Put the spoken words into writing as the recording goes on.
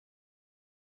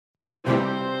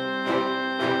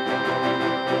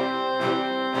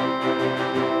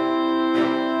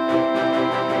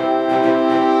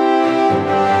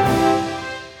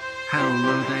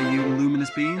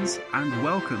Force Beings, and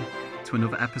welcome to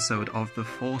another episode of the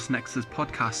Force Nexus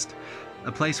podcast,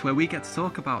 a place where we get to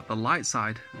talk about the light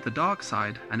side, the dark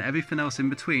side, and everything else in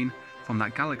between from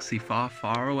that galaxy far,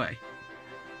 far away.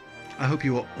 I hope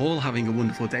you are all having a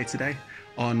wonderful day today,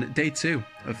 on day 2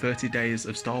 of 30 days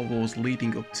of Star Wars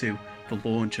leading up to the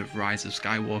launch of Rise of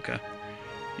Skywalker.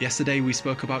 Yesterday we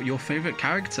spoke about your favourite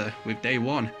character with day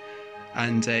 1,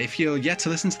 and if you're yet to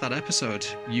listen to that episode,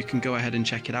 you can go ahead and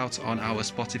check it out on our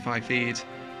Spotify feed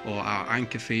or our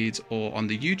Anchor feed or on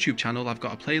the YouTube channel. I've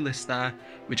got a playlist there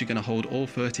which are going to hold all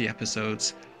 30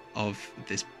 episodes of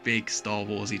this big Star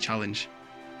Warsy challenge.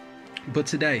 But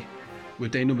today,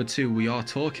 with day number 2, we are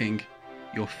talking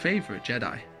your favourite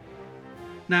Jedi.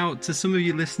 Now, to some of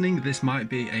you listening, this might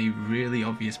be a really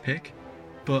obvious pick,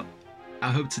 but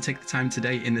I hope to take the time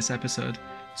today in this episode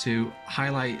to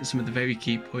highlight some of the very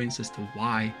key points as to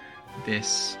why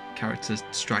this character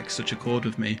strikes such a chord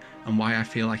with me and why I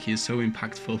feel like he is so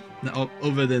impactful,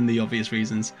 other than the obvious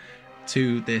reasons,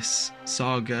 to this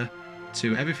saga,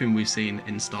 to everything we've seen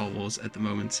in Star Wars at the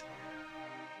moment.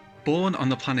 Born on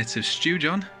the planet of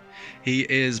Stewjon, he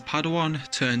is Padawan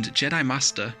turned Jedi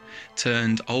Master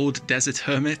turned old desert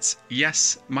hermit.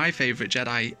 Yes, my favourite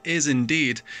Jedi is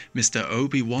indeed Mr.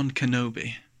 Obi-Wan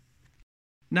Kenobi.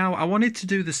 Now, I wanted to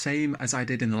do the same as I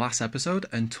did in the last episode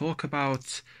and talk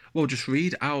about, well, just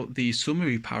read out the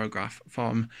summary paragraph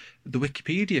from the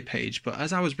Wikipedia page. But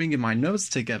as I was bringing my notes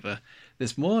together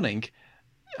this morning,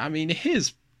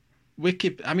 his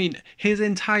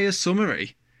entire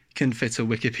summary can fit a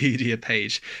Wikipedia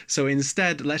page. So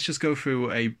instead, let's just go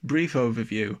through a brief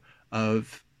overview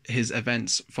of his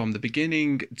events from the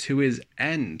beginning to his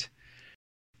end.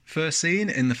 First seen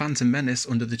in The Phantom Menace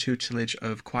under the tutelage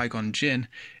of Qui-Gon Jinn,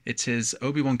 it is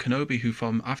Obi-Wan Kenobi who,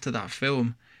 from after that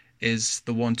film, is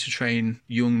the one to train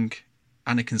young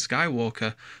Anakin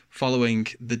Skywalker following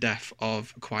the death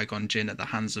of Qui-Gon Jinn at the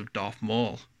hands of Darth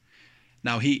Maul.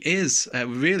 Now, he is a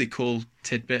really cool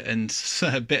tidbit and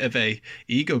a bit of a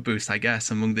ego boost, I guess,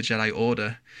 among the Jedi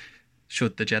Order,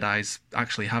 should the Jedis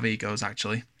actually have egos,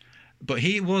 actually. But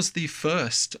he was the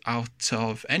first out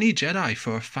of any Jedi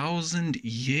for 1,000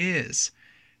 years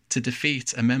to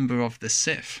defeat a member of the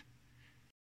Sith.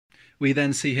 We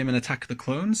then see him in Attack of the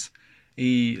Clones.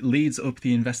 He leads up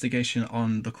the investigation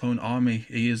on the clone army.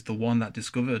 He is the one that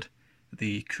discovered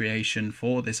the creation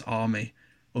for this army,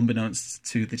 unbeknownst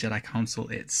to the Jedi Council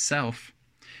itself.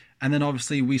 And then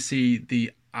obviously we see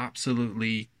the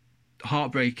absolutely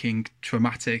heartbreaking,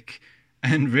 traumatic,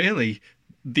 and really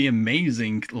the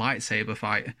amazing lightsaber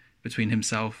fight between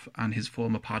himself and his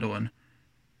former Padawan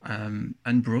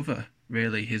and brother,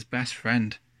 really, his best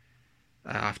friend,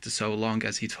 after so long,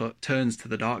 as he turns to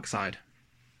the dark side.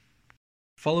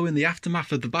 Following the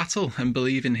aftermath of the battle and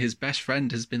believing his best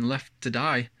friend has been left to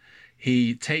die,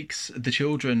 he takes the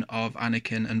children of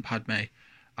Anakin and Padme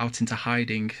out into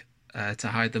hiding to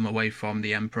hide them away from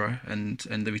the Emperor and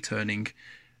the returning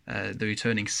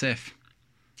Sith.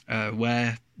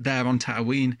 Where there on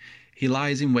Tatooine, he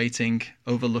lies in waiting,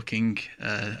 overlooking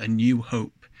a new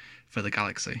hope for the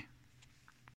galaxy.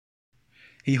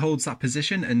 He holds that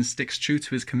position and sticks true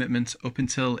to his commitment up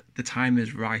until the time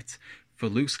is right for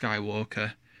Luke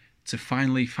Skywalker to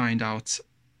finally find out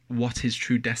what his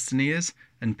true destiny is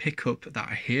and pick up that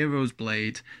hero's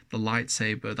blade, the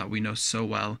lightsaber that we know so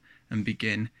well, and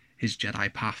begin his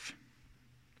Jedi path.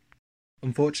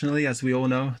 Unfortunately, as we all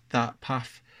know, that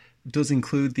path does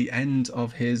include the end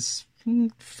of his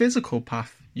physical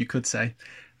path, you could say,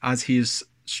 as he is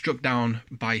struck down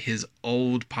by his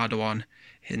old Padawan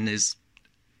and his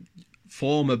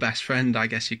former best friend, I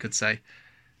guess you could say,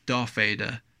 Darth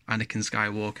Vader, Anakin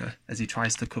Skywalker, as he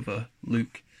tries to cover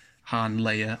Luke, Han,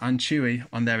 Leia, and Chewie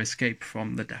on their escape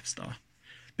from the Death Star.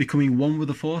 Becoming one with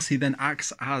the Force, he then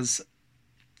acts as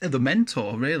the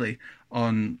mentor, really,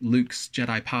 on Luke's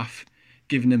Jedi path,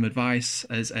 giving him advice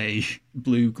as a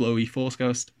blue glowy Force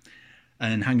ghost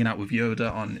and hanging out with Yoda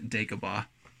on Dagobah.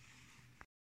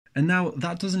 And now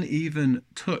that doesn't even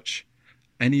touch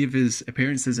any of his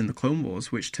appearances in the Clone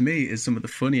Wars, which to me is some of the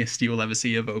funniest you will ever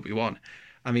see of Obi-Wan.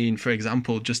 I mean, for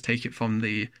example, just take it from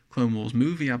the Clone Wars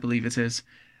movie, I believe it is.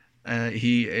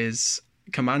 He is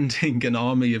commanding an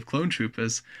army of clone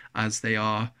troopers as they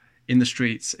are in the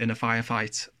streets in a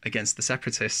firefight against the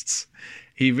Separatists.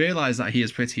 He realised that he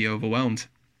is pretty overwhelmed.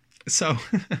 So,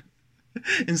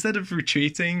 instead of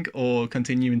retreating or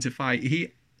continuing to fight,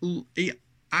 he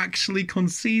actually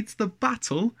concedes the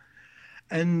battle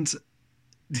and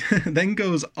then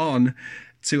goes on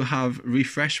to have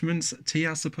refreshments, tea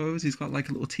I suppose. He's got like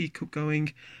a little teacup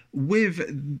going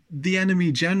with the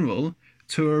enemy general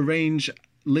to arrange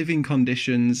living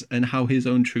conditions and how his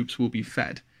own troops will be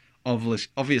fed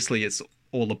Obviously, it's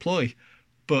all a ploy,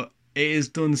 but it is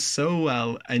done so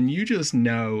well, and you just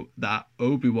know that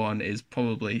Obi-Wan is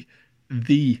probably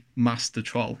the master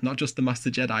troll, not just the master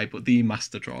Jedi, but the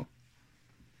master troll.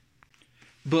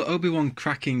 But Obi-Wan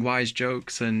cracking wise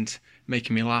jokes and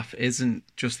making me laugh isn't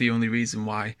just the only reason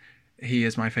why he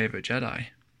is my favorite Jedi.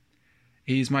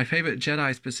 He's my favorite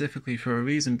Jedi specifically for a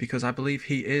reason, because I believe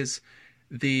he is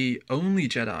the only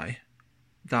Jedi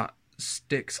that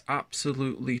sticks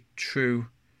absolutely true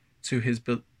to his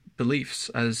beliefs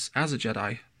as a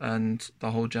Jedi and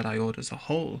the whole Jedi Order as a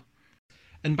whole.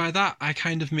 And by that, I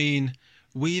kind of mean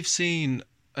we've seen,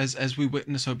 as we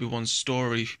witness Obi-Wan's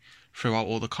story throughout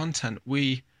all the content,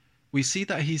 we see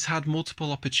that he's had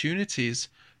multiple opportunities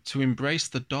to embrace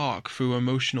the dark through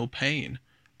emotional pain,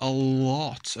 a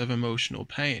lot of emotional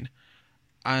pain.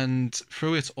 And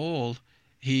through it all,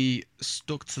 he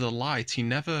stuck to the light. He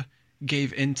never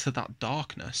gave into that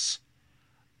darkness.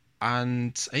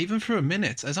 And even for a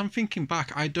minute, as I'm thinking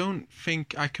back, I don't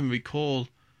think I can recall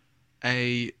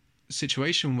a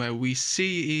situation where we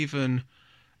see even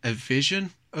a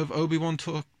vision of Obi-Wan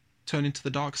turning to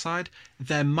the dark side.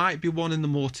 There might be one in the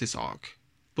Mortis arc,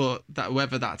 but that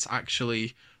whether that's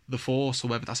actually the Force or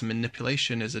whether that's a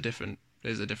manipulation is a different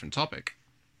topic.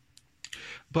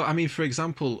 But I mean, for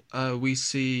example, we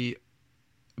see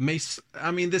Mace.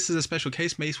 I mean, this is a special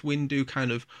case. Mace Windu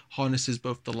kind of harnesses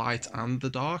both the light and the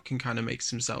dark and kind of makes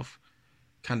himself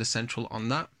kind of central on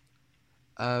that.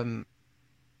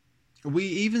 We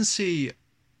even see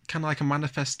kind of like a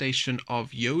manifestation of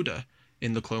Yoda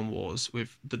in the Clone Wars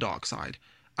with the dark side.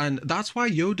 And that's why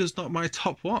Yoda's not my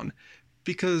top one,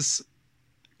 because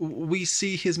we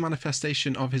see his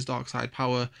manifestation of his dark side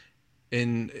power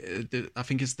in, I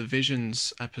think it's the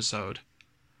Visions episode,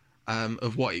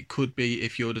 of what it could be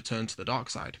if Yoda turned to the dark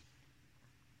side.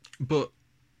 But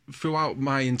throughout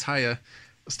my entire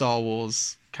Star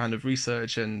Wars kind of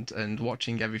research and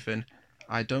watching everything,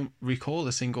 I don't recall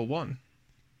a single one.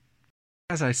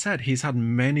 As I said, he's had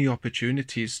many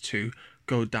opportunities to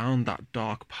go down that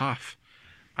dark path.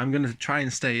 I'm going to try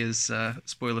and stay as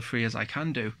spoiler-free as I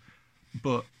can do.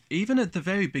 But even at the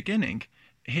very beginning,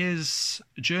 his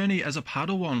journey as a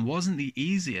Padawan wasn't the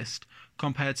easiest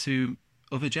compared to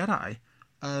other Jedi.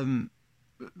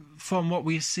 From what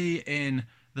we see in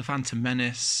The Phantom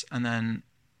Menace and then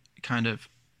kind of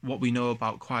what we know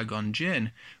about Qui-Gon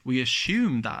Jinn, we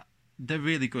assume that they're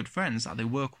really good friends, that they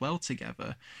work well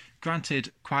together.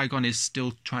 Granted, Qui-Gon is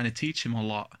still trying to teach him a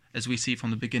lot, as we see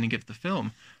from the beginning of the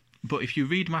film. But if you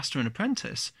read Master and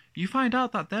Apprentice, you find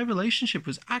out that their relationship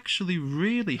was actually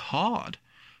really hard.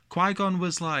 Qui-Gon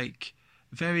was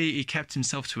he kept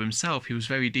himself to himself. He was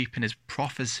very deep in his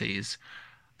prophecies.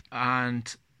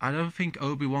 And I don't think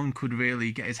Obi-Wan could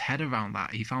really get his head around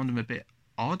that. He found him a bit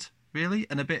odd, really,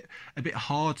 and a bit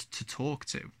hard to talk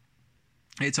to.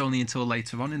 It's only until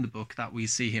later on in the book that we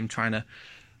see him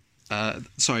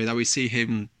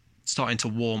starting to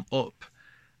warm up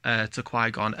to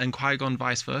Qui-Gon, and Qui-Gon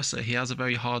vice versa. He has a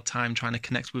very hard time trying to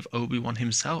connect with Obi-Wan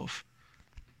himself.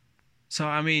 So,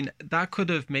 I mean, that could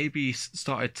have maybe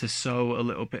started to sow a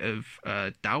little bit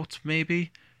of doubt,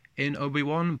 maybe, in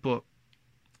Obi-Wan, but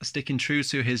sticking true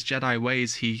to his Jedi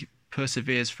ways, he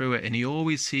perseveres through it, and he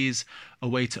always sees a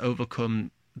way to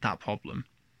overcome that problem.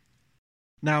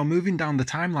 Now, moving down the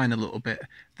timeline a little bit,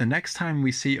 the next time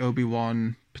we see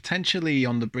Obi-Wan potentially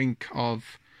on the brink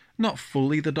of not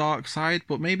fully the dark side,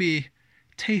 but maybe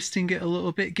tasting it a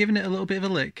little bit, giving it a little bit of a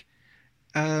lick,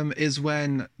 is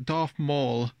when Darth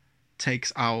Maul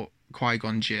takes out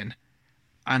Qui-Gon Jinn.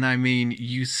 And I mean,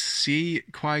 you see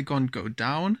Qui-Gon go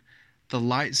down, the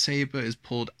lightsaber is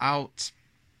pulled out,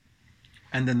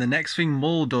 and then the next thing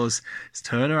Maul does is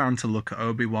turn around to look at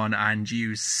Obi-Wan, and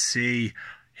you see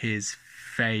his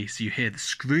face. You hear the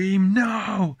scream,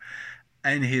 "No!"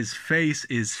 And his face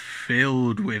is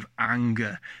filled with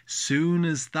anger. Soon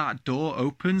as that door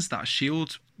opens, that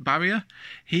shield barrier,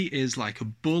 he is like a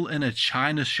bull in a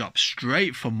china shop,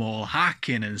 straight for Maul,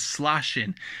 hacking and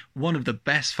slashing. One of the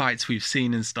best fights we've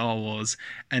seen in Star Wars.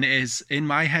 And it is, in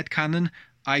my headcanon,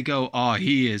 I go, oh,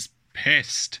 he is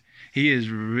pissed. He is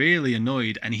really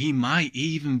annoyed, and he might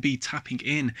even be tapping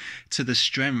in to the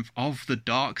strength of the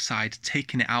dark side,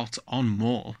 taking it out on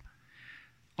Maul.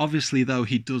 Obviously, though,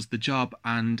 he does the job,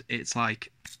 and it's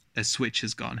like a switch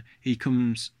has gone. He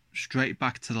comes straight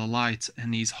back to the light,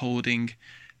 and he's holding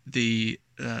the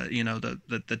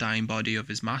dying body of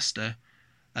his master,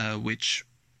 which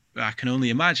I can only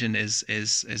imagine is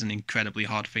an incredibly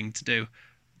hard thing to do.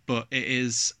 But it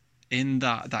is in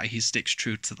that he sticks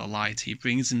true to the light. He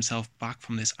brings himself back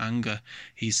from this anger.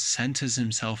 He centers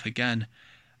himself again.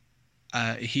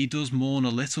 he does mourn a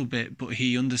little bit, but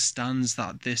he understands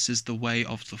that this is the way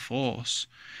of the Force.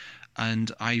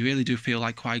 And I really do feel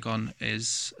like Qui-Gon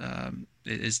is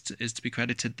to be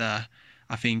credited there.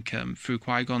 I think through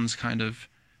Qui-Gon's kind of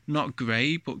not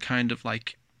grey, but kind of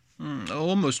like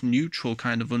almost neutral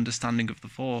kind of understanding of the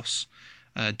Force,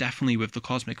 definitely with the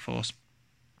cosmic Force,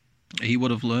 he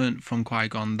would have learnt from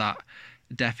Qui-Gon that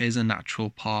death is a natural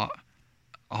part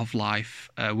of life.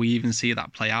 We even see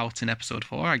that play out in Episode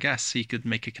 4. I guess he could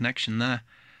make a connection there,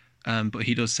 but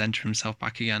he does centre himself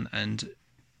back again and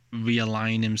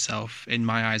realign himself, in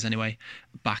my eyes anyway,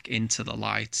 back into the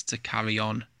light to carry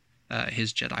on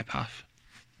his Jedi path.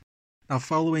 Now,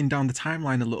 following down the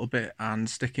timeline a little bit and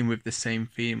sticking with the same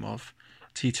theme of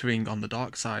teetering on the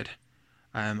dark side,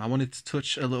 I wanted to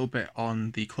touch a little bit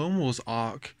on the Clone Wars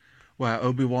arc where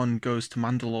Obi-Wan goes to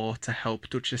Mandalore to help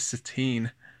Duchess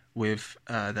Satine with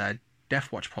their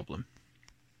Death Watch problem.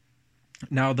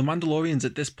 Now, the Mandalorians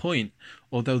at this point,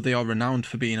 although they are renowned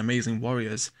for being amazing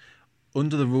warriors,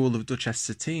 under the rule of Duchess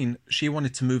Satine, she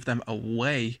wanted to move them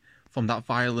away from that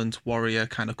violent warrior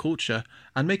kind of culture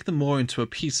and make them more into a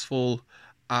peaceful,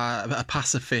 a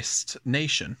pacifist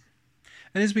nation.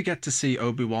 And as we get to see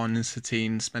Obi-Wan and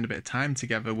Satine spend a bit of time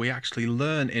together, we actually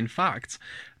learn, in fact,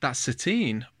 that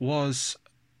Satine was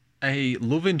a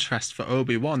love interest for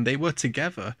Obi-Wan. They were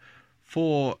together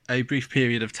for a brief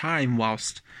period of time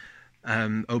whilst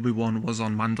Obi-Wan was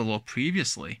on Mandalore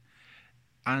previously.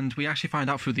 And we actually find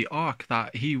out through the arc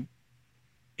that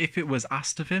if it was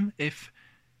asked of him, if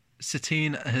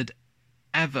Satine had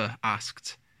ever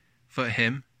asked for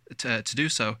him to do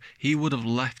so, he would have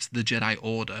left the Jedi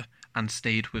Order and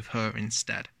stayed with her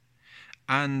instead.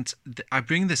 And I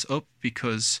bring this up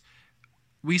because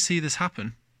we see this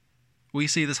happen. We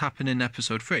see this happen in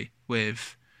Episode 3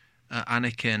 with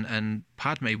Anakin and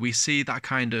Padme. We see that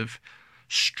kind of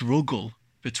struggle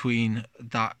between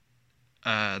that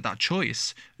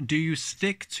choice. Do you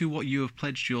stick to what you have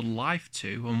pledged your life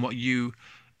to and what you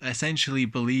essentially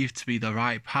believe to be the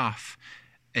right path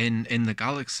in the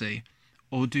galaxy,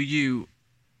 or do you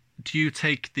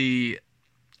take the,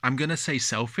 I'm going to say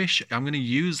selfish, I'm going to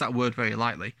use that word very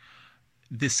lightly,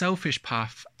 the selfish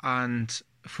path and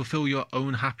fulfill your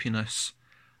own happiness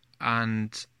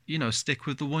and, stick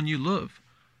with the one you love?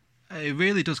 It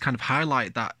really does kind of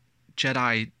highlight that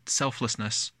Jedi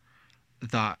selflessness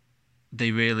that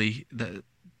they really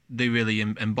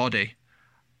embody,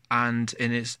 and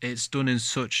it's done in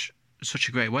such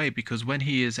a great way, because when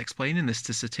he is explaining this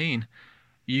to Satine,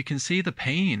 you can see the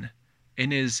pain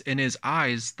in his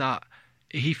eyes, that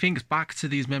he thinks back to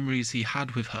these memories he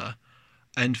had with her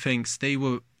and thinks they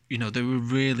were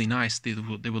really nice, they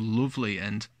were lovely,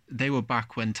 and they were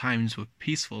back when times were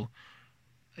peaceful.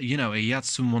 He had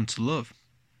someone to love.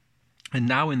 And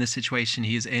now in the situation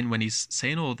he is in, when he's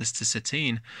saying all this to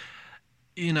Satine,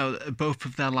 both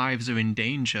of their lives are in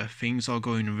danger. Things are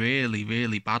going really,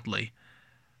 really badly.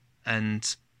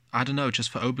 And I don't know, just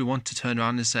for Obi-Wan to turn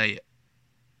around and say,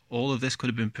 all of this could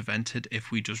have been prevented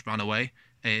if we just ran away.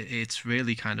 It's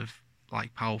really kind of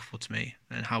like powerful to me,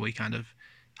 and how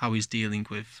he's dealing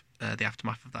with the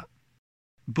aftermath of that.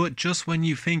 But just when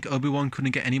you think Obi-Wan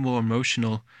couldn't get any more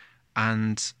emotional,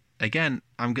 and again,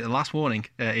 I'm getting the last warning,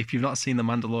 if you've not seen the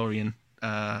Mandalorian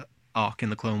arc in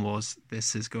the Clone Wars,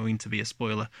 this is going to be a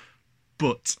spoiler,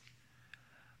 but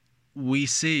we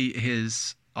see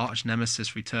his arch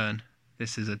nemesis return.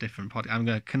 This is a different podcast. I'm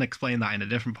going to explain that in a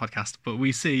different podcast, but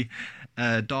we see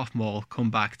Darth Maul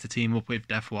come back to team up with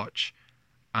Death Watch,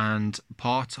 and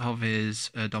part of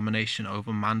his domination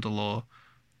over Mandalore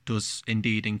does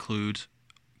indeed include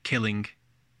killing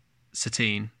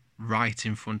Satine right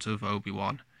in front of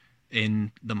Obi-Wan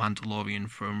in the Mandalorian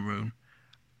throne room.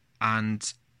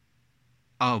 And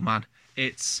oh man,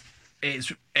 it's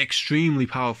extremely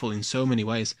powerful in so many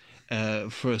ways.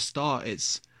 For a start,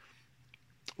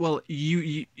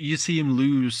 you see him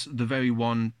lose the very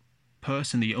one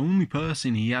person, the only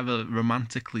person he ever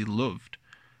romantically loved.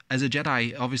 As a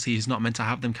Jedi, obviously he's not meant to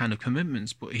have them kind of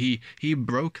commitments, but he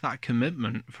broke that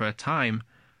commitment for a time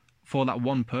for that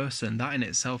one person. That in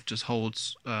itself just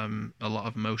holds a lot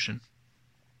of emotion.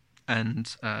 And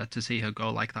to see her go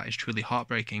like that is truly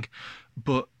heartbreaking.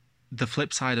 But the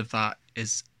flip side of that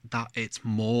is that it's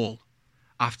Maul.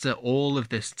 After all of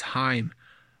this time,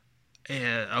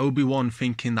 Obi-Wan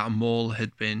thinking that Maul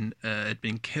had been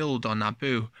killed on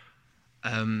Naboo,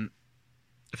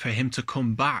 for him to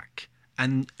come back,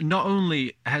 and not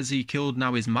only has he killed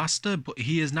now his master, but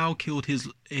he has now killed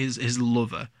his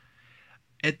lover.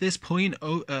 At this point,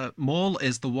 Maul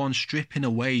is the one stripping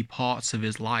away parts of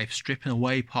his life, stripping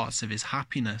away parts of his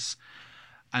happiness.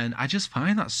 And I just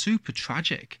find that super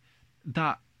tragic,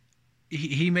 that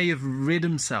he may have rid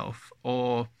himself,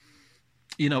 or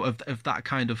of that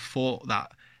kind of thought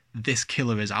that this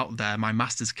killer is out there, my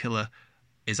master's killer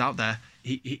is out there.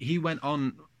 He went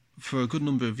on for a good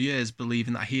number of years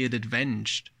believing that he had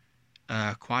avenged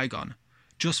Qui-Gon,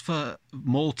 just for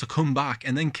Maul to come back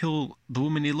and then kill the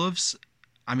woman he loves.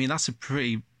 I mean, that's a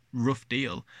pretty rough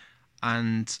deal.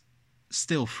 And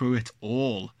still, through it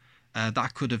all,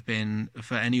 that could have been,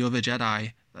 for any other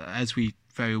Jedi, as we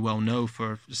very well know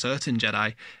for certain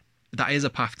Jedi, that is a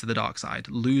path to the dark side.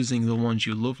 Losing the ones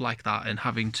you love like that, and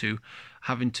having to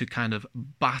kind of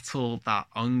battle that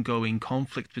ongoing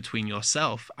conflict between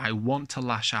yourself. I want to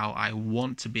lash out. I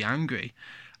want to be angry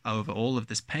over all of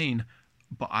this pain,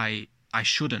 but I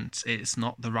shouldn't. It's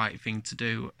not the right thing to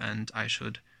do, and I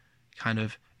should kind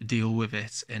of deal with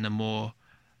it in a more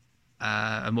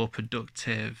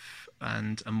productive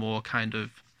and a more kind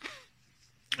of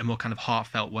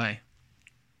heartfelt way.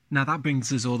 Now that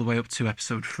brings us all the way up to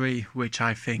episode 3, which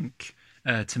I think,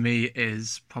 to me,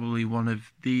 is probably one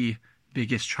of the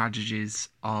biggest tragedies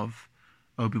of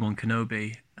Obi-Wan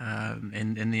Kenobi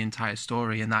in the entire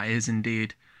story, and that is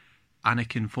indeed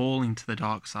Anakin falling to the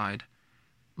dark side,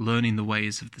 learning the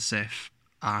ways of the Sith,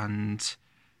 and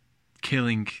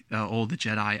killing all the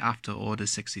Jedi after Order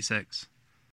 66.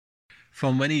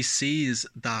 From when he sees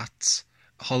that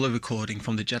holo recording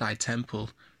from the Jedi Temple,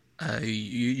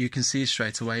 you can see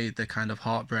straight away the kind of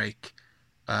heartbreak.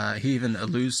 He even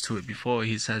alludes to it before.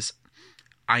 He says,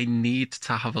 I need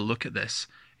to have a look at this.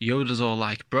 Yoda's all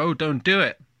like, bro, don't do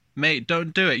it. Mate,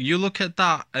 don't do it. You look at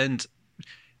that and,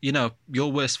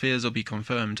 your worst fears will be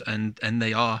confirmed. And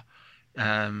they are.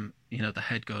 The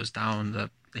head goes down,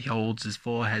 he holds his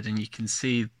forehead, and you can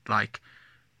see, like,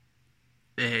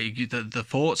 the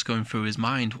thoughts going through his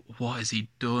mind. What has he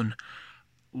done?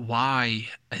 Why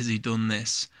has he done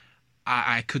this?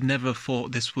 I could never have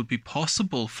thought this would be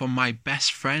possible from my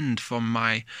best friend, from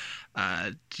my,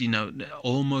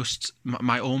 almost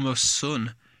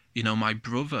son, my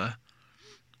brother.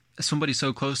 Somebody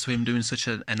so close to him doing such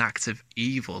an act of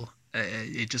evil.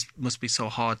 It just must be so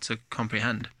hard to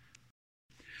comprehend.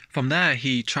 From there,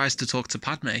 he tries to talk to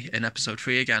Padme in episode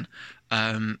 3 again,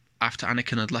 after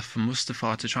Anakin had left for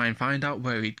Mustafar to try and find out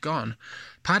where he'd gone.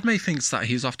 Padme thinks that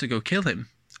he's off to go kill him,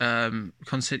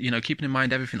 keeping in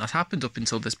mind everything that's happened up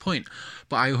until this point.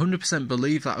 But I 100%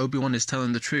 believe that Obi-Wan is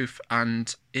telling the truth,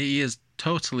 and he is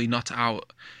totally not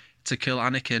out to kill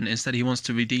Anakin. Instead, he wants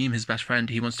to redeem his best friend.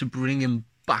 He wants to bring him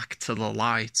back to the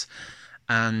light.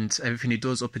 And everything he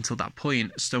does up until that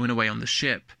point, stowing away on the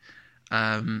ship,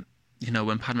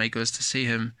 when Padme goes to see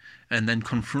him and then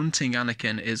confronting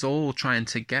Anakin, is all trying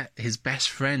to get his best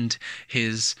friend,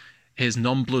 his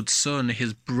non-blood son,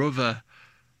 his brother,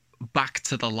 back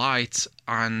to the light,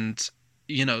 and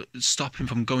stop him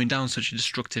from going down such a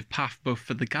destructive path, both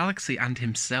for the galaxy and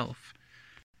himself.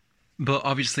 But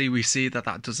obviously we see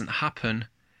that doesn't happen,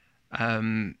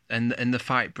 and the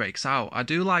fight breaks out. I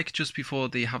do like, just before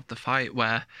they have the fight,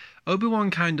 where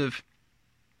Obi-Wan kind of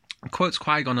quotes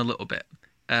Qui-Gon a little bit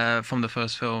from the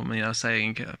first film,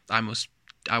 saying,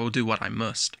 I will do what I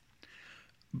must.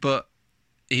 But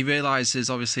he realizes,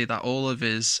 obviously, that all of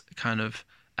his kind of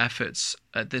efforts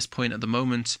at this point, at the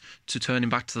moment, to turn him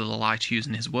back to the light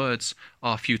using his words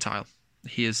are futile.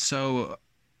 He is so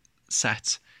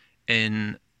set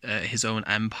in his own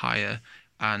empire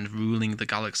and ruling the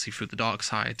galaxy through the dark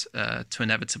side to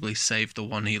inevitably save the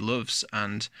one he loves,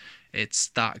 and it's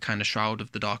that kind of shroud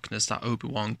of the darkness that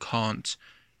Obi-Wan can't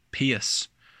pierce.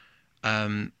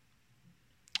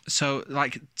 So,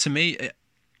 like, to me,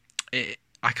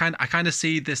 I kind of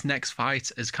see this next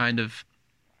fight as kind of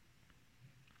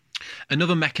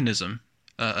another mechanism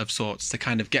of sorts to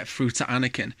kind of get through to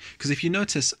Anakin. Because if you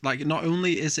notice, like, not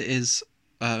only is it his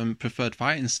preferred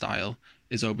fighting style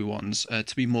is Obi-Wan's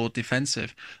to be more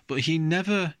defensive, but he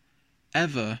never,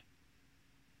 ever,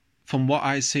 from what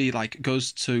I see, like,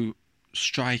 goes to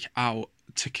strike out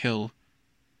to kill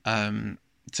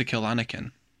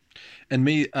Anakin. And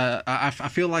me, I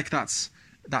feel like that's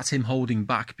him holding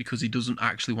back because he doesn't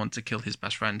actually want to kill his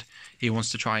best friend. He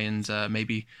wants to try and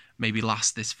maybe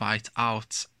last this fight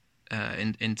out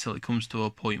until it comes to a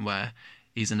point where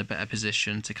he's in a better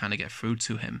position to kind of get through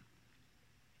to him.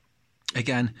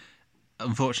 Again,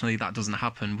 unfortunately, that doesn't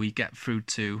happen. We get through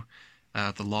to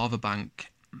the lava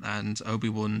bank, and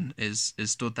Obi-Wan is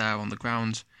stood there on the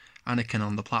ground, Anakin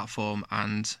on the platform,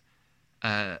 and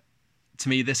to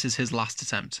me, this is his last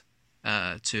attempt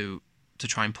to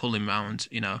try and pull him round.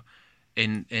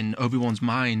 In Obi-Wan's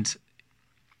mind,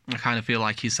 I kind of feel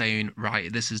like he's saying,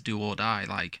 right, this is do or die.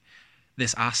 Like,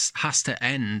 this has to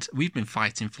end. We've been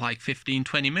fighting for like 15,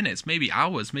 20 minutes, maybe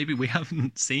hours. Maybe we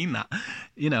haven't seen that.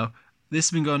 This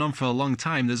has been going on for a long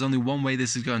time. There's only one way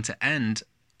this is going to end.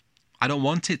 I don't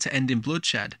want it to end in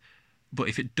bloodshed, but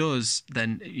if it does,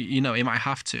 then, it might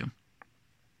have to.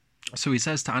 So he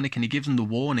says to Anakin, he gives him the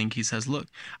warning. He says, look,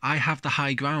 I have the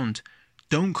high ground.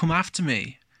 Don't come after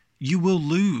me. You will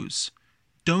lose.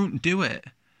 Don't do it.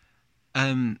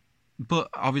 But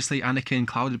obviously Anakin,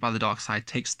 clouded by the dark side,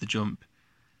 takes the jump.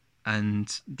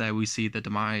 And there we see the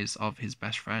demise of his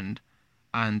best friend.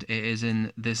 And it is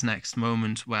in this next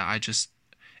moment where it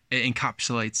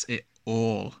encapsulates it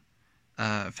all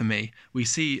for me. We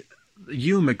see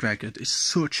Ewan McGregor does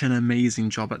such an amazing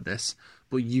job at this,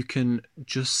 but you can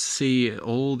just see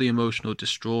all the emotional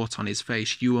distraught on his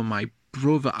face. You are my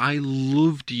brother. I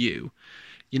loved you.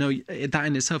 That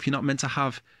in itself, you're not meant to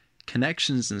have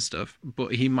connections and stuff,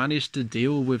 but he managed to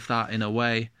deal with that in a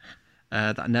way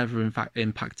that never, in fact,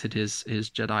 impacted his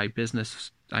Jedi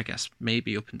business, I guess,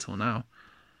 maybe up until now.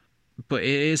 But it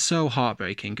is so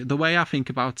heartbreaking. The way I think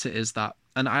about it is that,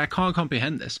 and I can't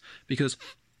comprehend this, because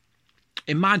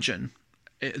imagine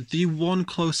the one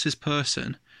closest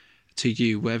person to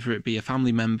you, whether it be a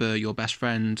family member, your best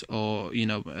friend, or,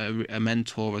 a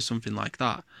mentor or something like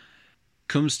that,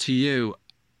 comes to you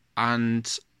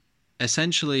and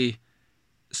essentially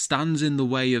stands in the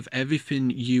way of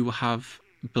everything you have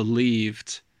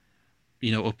believed,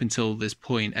 up until this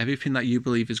point, everything that you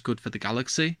believe is good for the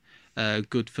galaxy,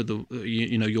 good for the,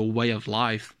 your way of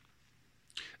life.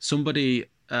 Somebody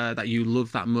that you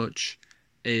love that much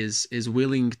is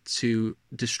willing to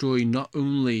destroy not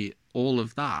only all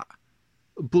of that,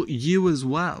 but you as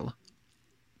well.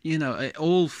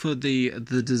 All for the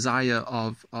desire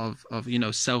of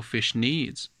selfish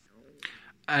needs.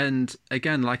 And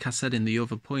again, like I said in the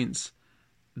other points,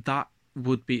 that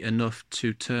would be enough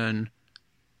to turn,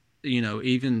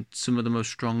 even some of the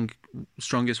most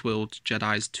strongest-willed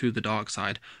Jedis to the dark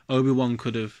side. Obi-Wan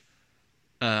could have,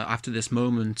 after this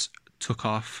moment, took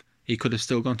off. He could have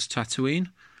still gone to Tatooine,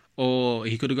 or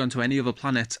he could have gone to any other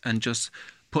planet and just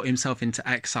put himself into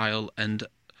exile and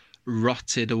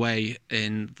rotted away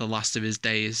in the last of his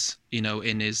days,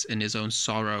 in his own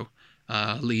sorrow,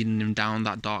 leading him down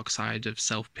that dark side of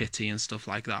self-pity and stuff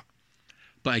like that.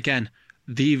 But again,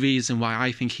 the reason why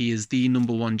I think he is the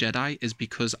number one Jedi is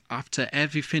because after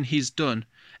everything he's done,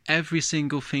 every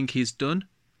single thing he's done,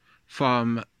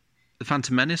 from the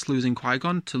Phantom Menace, losing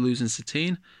Qui-Gon, to losing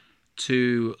Satine,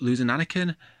 to losing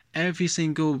Anakin, every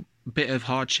single bit of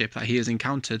hardship that he has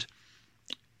encountered,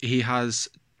 he has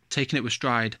taken it with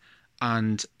stride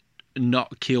and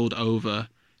not keeled over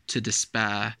to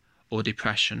despair or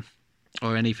depression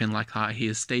or anything like that. He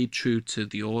has stayed true to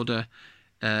the Order,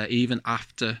 even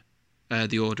after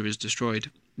the Order is destroyed.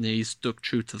 He's stuck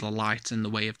true to the light and the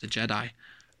way of the Jedi.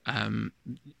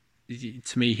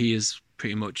 To me, he is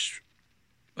pretty much,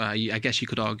 I guess you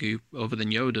could argue, other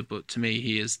than Yoda, but to me,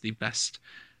 he is the best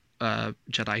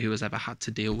Jedi who has ever had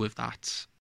to deal with that.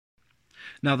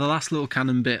 Now, the last little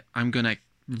canon bit I'm going to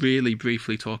really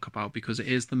briefly talk about, because it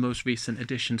is the most recent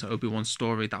addition to Obi-Wan's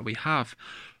story that we have.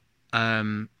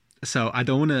 So I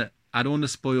don't want to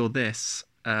spoil this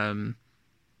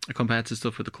compared to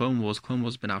stuff with the Clone Wars. Clone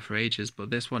Wars has been out for ages,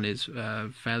 but this one is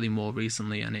fairly more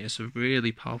recently, and it's a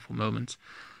really powerful moment.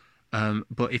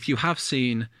 But if you have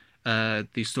seen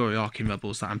the story arc in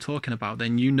Rebels that I'm talking about,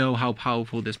 then you know how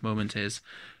powerful this moment is.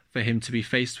 For him to be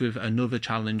faced with another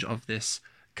challenge of this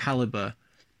caliber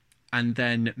and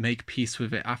then make peace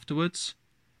with it afterwards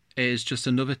is just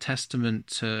another testament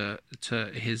to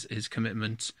his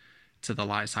commitment to the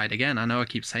light side. Again, I know I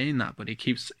keep saying that, but he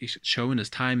keeps showing us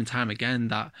time and time again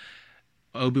that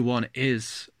Obi-Wan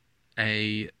is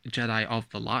a Jedi of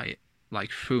the light,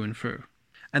 like through and through.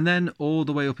 And then all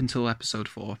the way up until episode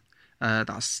 4,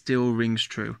 that still rings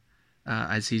true,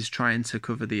 as he's trying to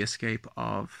cover the escape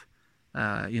of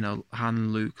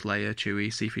Han, Luke, Leia,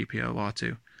 Chewie, C-3PO,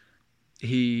 R2.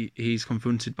 He's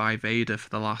confronted by Vader for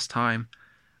the last time,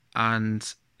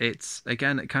 and it's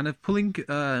again kind of pulling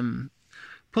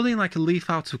like a leaf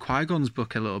out of Qui-Gon's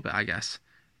book a little bit, I guess.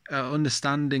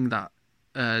 Understanding that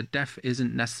death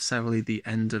isn't necessarily the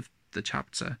end of the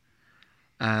chapter,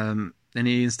 and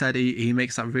he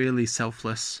makes that really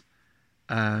selfless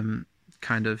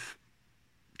kind of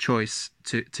choice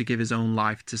to give his own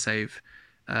life to save,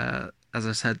 as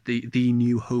I said, the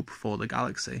new hope for the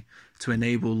galaxy, to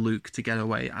enable Luke to get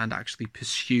away and actually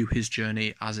pursue his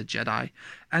journey as a Jedi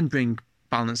and bring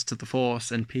balance to the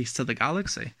Force and peace to the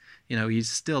galaxy. He's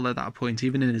still at that point,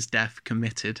 even in his death,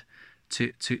 committed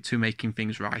to making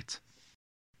things right.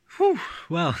 Whew.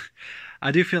 Well, I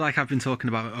do feel like I've been talking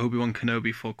about Obi-Wan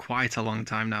Kenobi for quite a long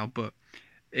time now, but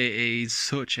it is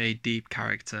such a deep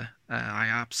character. I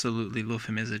absolutely love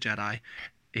him as a Jedi.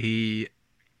 He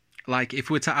Like, if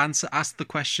we were to ask the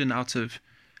question out of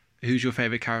who's your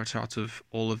favorite character out of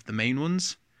all of the main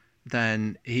ones,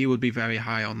 then he would be very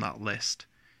high on that list.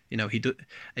 You know, he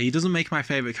doesn't make my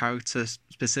favorite character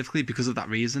specifically because of that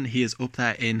reason. He is up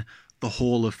there in the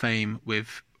Hall of Fame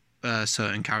with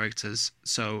certain characters.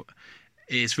 So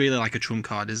it's really like a trump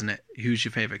card, isn't it? Who's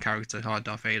your favorite character? Oh,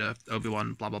 Darth Vader,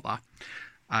 Obi-Wan, blah blah blah.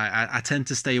 I tend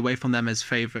to stay away from them as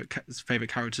favorite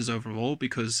characters overall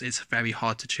because it's very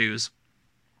hard to choose.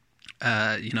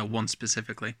 One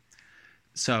specifically.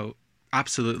 So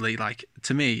absolutely, like,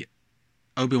 to me,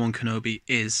 Obi-Wan Kenobi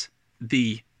is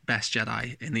the best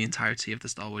Jedi in the entirety of the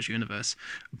Star Wars universe,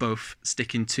 both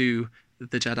sticking to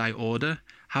the Jedi Order,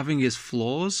 having his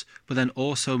flaws, but then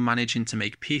also managing to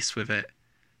make peace with it,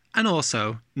 and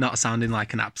also not sounding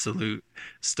like an absolute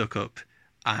stuck-up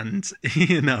and,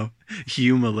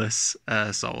 humorless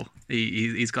soul.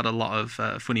 He's got a lot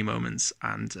of funny moments,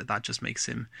 and that just makes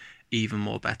him even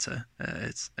more better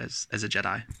as a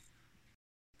Jedi.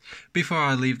 Before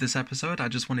I leave this episode, I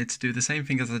just wanted to do the same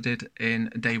thing as I did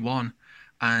in day one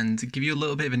and give you a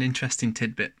little bit of an interesting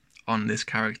tidbit on this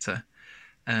character,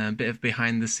 a bit of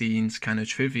behind the scenes kind of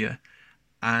trivia.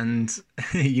 And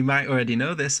you might already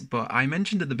know this, but I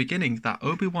mentioned at the beginning that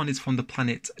Obi-Wan is from the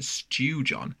planet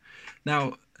Stewjon.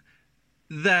 Now,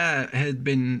 there had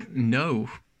been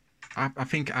I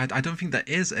don't think there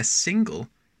is a single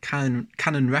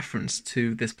canon reference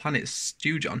to this planet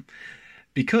Stewjon.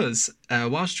 Because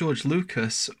whilst George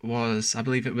Lucas was, I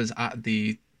believe it was at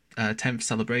the 10th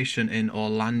celebration in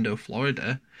Orlando,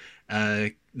 Florida,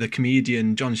 the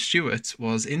comedian Jon Stewart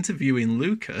was interviewing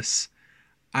Lucas,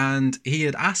 and he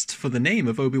had asked for the name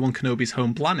of Obi-Wan Kenobi's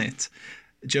home planet.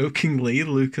 Jokingly,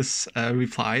 Lucas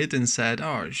replied and said,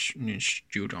 "Oh,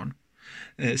 Stewjon."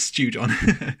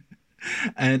 Stewjon.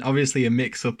 And obviously a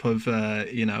mix-up of,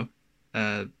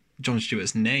 Jon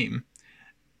Stewart's name.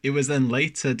 It was then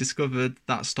later discovered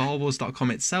that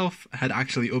StarWars.com itself had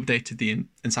actually updated the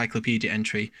encyclopedia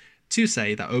entry to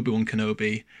say that Obi-Wan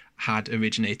Kenobi had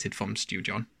originated from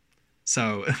Stewjon.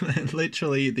 So,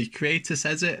 literally, the creator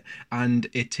says it, and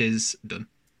it is done.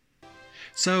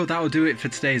 So that'll do it for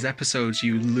today's episode,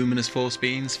 you luminous force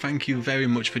beings. Thank you very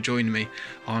much for joining me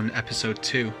on episode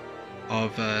 2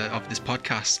 of this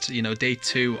podcast. Day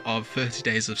 2 of 30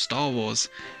 Days of Star Wars.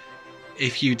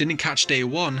 If you didn't catch day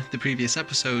 1, the previous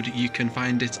episode, you can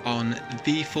find it on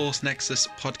the Force Nexus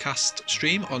podcast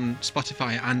stream on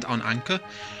Spotify and on Anchor.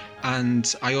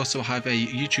 And I also have a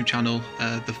YouTube channel,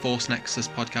 the Force Nexus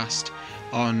podcast,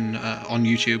 on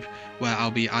YouTube, where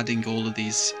I'll be adding all of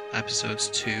these episodes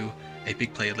to a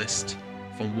big playlist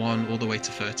from 1 all the way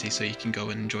to 30, so you can go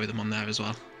and enjoy them on there as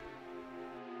well.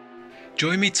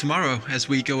 Join me tomorrow as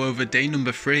we go over day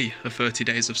number 3 of 30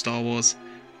 Days of Star Wars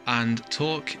and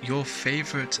talk your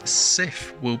favourite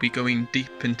Sith. Will be going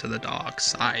deep into the dark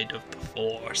side of the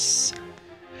Force.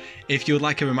 If you would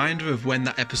like a reminder of when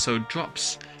that episode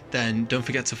drops, then don't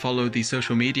forget to follow the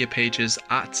social media pages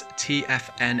at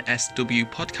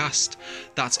TFNSW Podcast.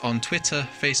 That's on Twitter,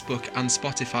 Facebook and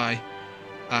Spotify.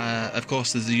 Of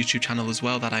course, there's a YouTube channel as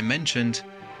well that I mentioned.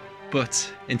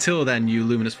 But until then, you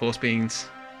luminous force beings,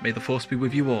 may the Force be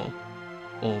with you all,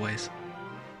 always.